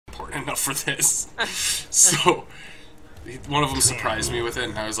important enough for this. So one of them surprised me with it,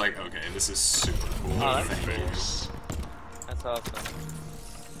 and I was like, okay, this is super cool. Oh, that's cool. That's awesome.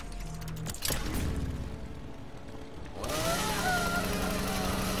 I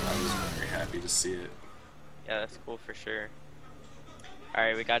was very happy to see it. Yeah, that's cool for sure.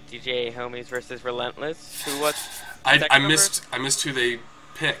 Alright, we got DJA homies versus Rhelentless. Who was I missed who they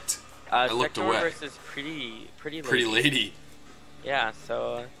picked. I looked Sector away. versus Pretty Lady. Yeah,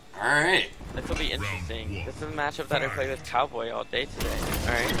 so Alright. this will be interesting. This is a matchup that I played with Cowboy all day today.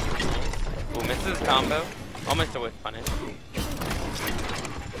 Alright. Ooh, misses combo. Almost a whiff punish.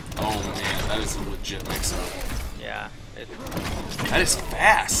 Oh man, that is a legit mix-up. Yeah, it That is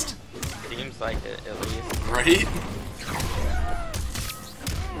fast. seems like it at least. Right?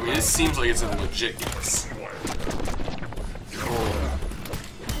 I mean, it seems like it's a legit guess.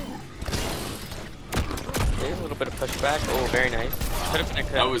 Okay, a little bit of pushback. Oh, very nice. Could have been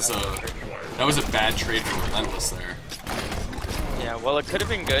That was a bad trade for Rhelentless there. Yeah, well, it could have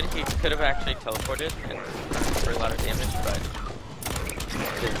been good. He could have actually teleported and for a lot of damage, but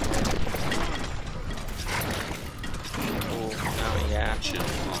oh no, yeah. Chill.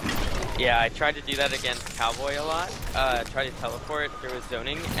 Yeah, I tried to do that against Cowboy a lot. Try to teleport through his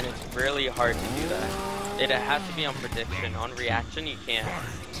zoning, and it's really hard to do that. It has to be on prediction. On reaction, you can't.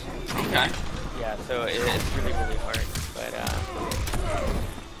 Okay. Yeah, so it's really, really hard. But,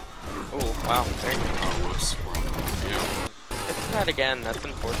 oh, wow. Very nice. Oh, whoops. Yeah. It's that again. That's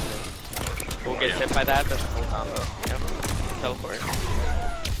unfortunate. We'll get hit by that. That's a full combo. Yep. Teleport.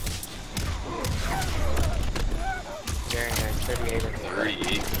 Very nice. 38 and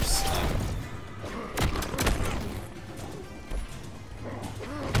 38%.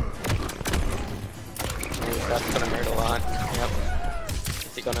 That's gonna hurt a lot. Yep.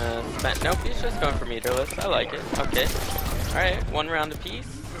 Is he gonna spend? Nope, he's just going for meterless. I like it. Okay. Alright, one round apiece.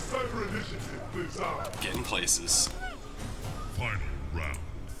 Getting places. Final round.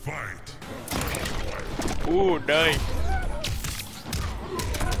 Fight. Ooh, nice.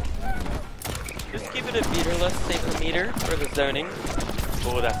 Just keep it a meterless, save the meter for the zoning.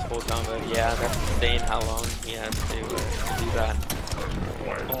 Oh, that's full combo. Yeah, that's insane how long he has to do that.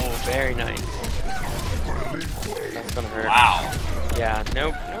 Oh, very nice. That's gonna hurt. Wow. Yeah,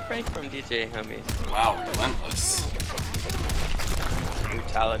 no break from DJ homies. Wow, Rhelentless.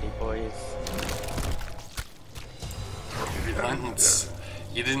 Brutality, boys. Rhelentless.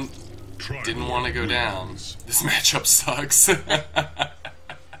 You didn't want to go down. This matchup sucks.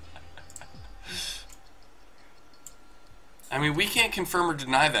 I mean, we can't confirm or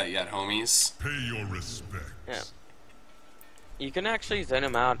deny that yet, homies. Pay your respect. Yeah. You can actually zone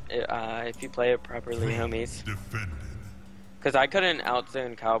him out if you play it properly, homies. Defended. Because I couldn't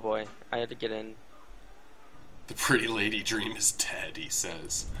outzone Cowboy. I had to get in. The pretty lady dream is dead, he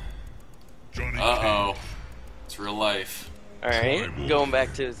says. Johnny Uh-oh. It's real life. Alright, going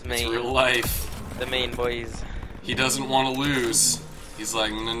back to his It's main. real life. The main boys. He doesn't want to lose. He's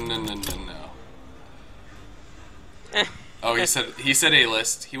like, no, no, no, no, no. Oh, he said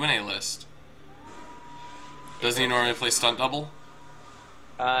A-list. He went A-list. Doesn't he normally play stunt double?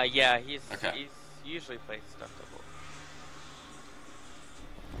 Yeah, he's usually plays stunt double.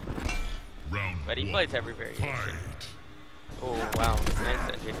 Round But he one. plays every variation. Fight. Oh, wow.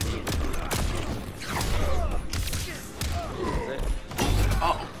 Nice NJP.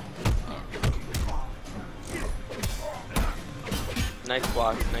 Oh. Nice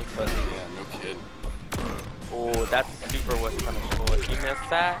block, nice fuzzy. Yeah, no kid. Oh, that's super what's punishable. If you miss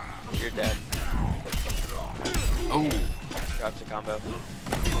that, you're dead. Oh. Drops a combo.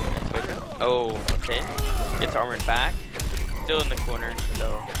 Oh, okay. Gets armored back. Still in the corner,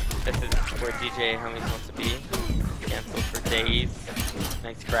 so this is where DJ homies wants to be. Cancel for days.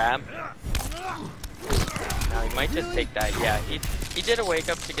 Nice grab. Now he might just take that. Yeah, he did a wake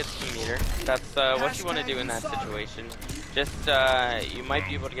up to get the meter. That's what you want to do in that situation. Just you might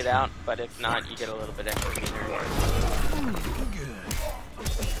be able to get out, but if not, you get a little bit extra meter.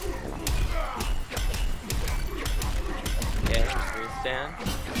 Okay, stand.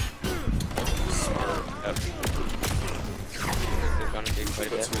 This is gonna do quite a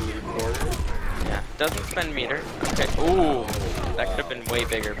bit. Yeah, doesn't spend meter. Okay. Ooh, that could have been way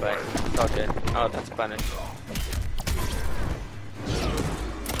bigger, but it's all good. Oh, that's punish.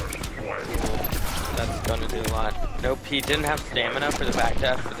 That's gonna do a lot. Nope, he didn't have stamina for the back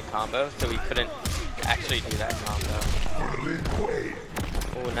dash for the combo, so he couldn't actually do that combo.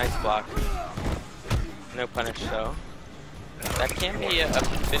 Ooh, nice block. No punish though. That can be a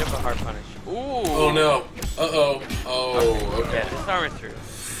bit of a hard punish. Ooh! Oh no. Uh-oh. Oh, okay. Yeah, this armor through.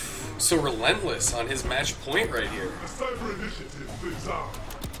 So Rhelentless on his match point right here.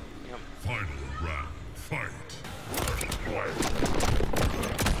 Final round. Fight.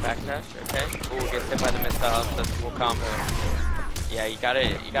 Backdash, okay. Ooh, gets hit by the missile. That's a cool combo. Yeah, you gotta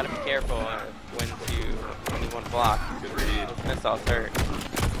be careful when you want to block. Good read. Those missiles hurt.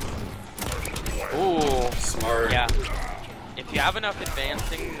 Ooh, Smart. yeah. If you have enough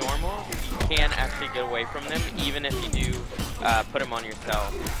advancing normal, you can actually get away from them, even if you do put them on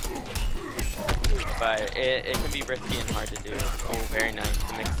yourself. But it can be risky and hard to do. Oh, very nice.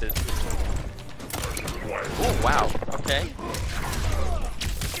 The mixes. Oh, wow. Okay.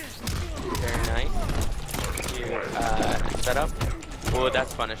 Very nice. You set up. Oh,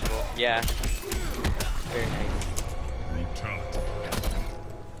 that's punishable. Yeah. Very nice. Brutality.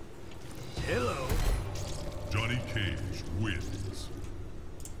 Hello. Johnny Cage wins.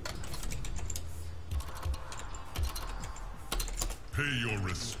 Pay your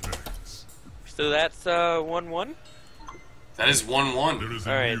respects. So that's 1-1. That is 1-1. There is a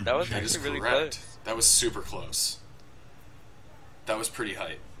All right, new that was That is actually really correct. close. That was super close. That was pretty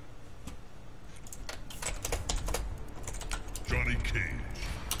hype. Johnny Cage.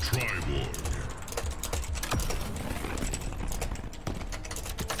 Triborg.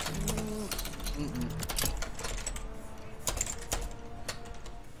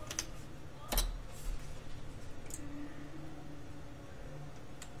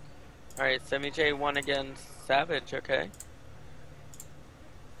 All right, Semi J won against Savage. Okay,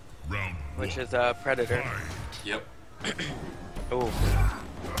 Round which one. is Predator. Fight. Yep. Oh.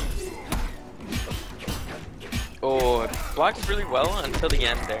 Oh, it blocks really well until the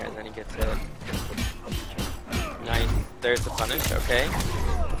end there, and then he gets hit. Nice. There's the punish. Okay.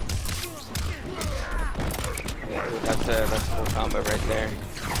 Ooh, that's a cool combo right there.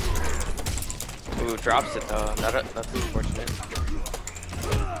 Ooh, drops it though. That's unfortunate.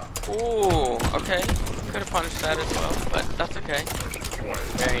 Ooh, okay. Could have punished that as well, but that's okay.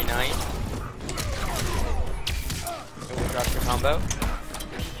 Very nice. Ooh, drops the combo.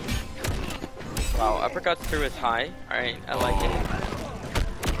 Wow, uppercuts through his high. Alright, I like it.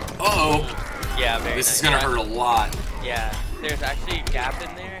 Uh-oh. Yeah, very This nice. is gonna hurt a lot. Yeah, there's actually a gap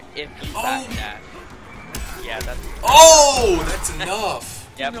in there if you Oh. backdash. Yeah, that's... Oh! That's enough.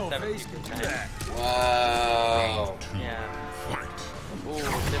 Yep, No 70%. face to that. Wow. Yeah. Fight.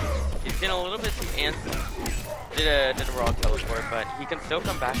 Ooh, he's getting a little bit too antsy. Did a raw teleport, but he can still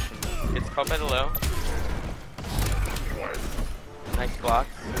come back. Gets caught by the low. Nice block.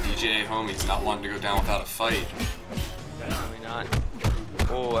 DJA homie's not wanting to go down without a fight. Definitely not.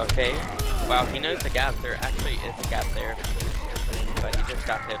 Oh, okay. Wow, he knows the gap. There actually is a gap there. But he just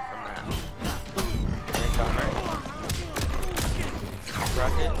got hit from that. Nice armor.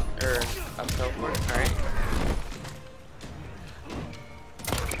 Rocket, or up teleport. Alright.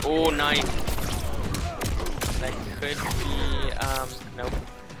 Oh, nice. That could be, nope.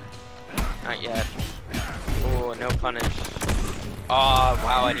 Not yet. Oh, no punish. Oh,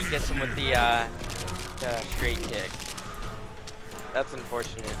 wow, and he gets him with the straight kick. That's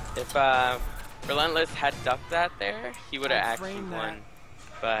unfortunate. If Rhelentless had ducked that there, he would have actually won.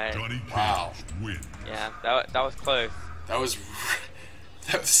 But Johnny Cage Wow. wins. yeah, that was close. That was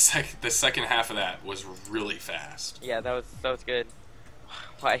the second half of that was really fast. Yeah, that was good.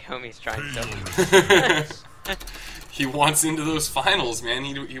 Why homie's trying Pay so your much. respects. He wants into those finals, man.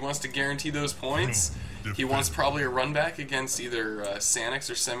 He wants to guarantee those points. He wants probably a run back against either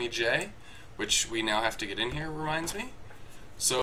Sanix or Semi J, which we now have to get in here, reminds me.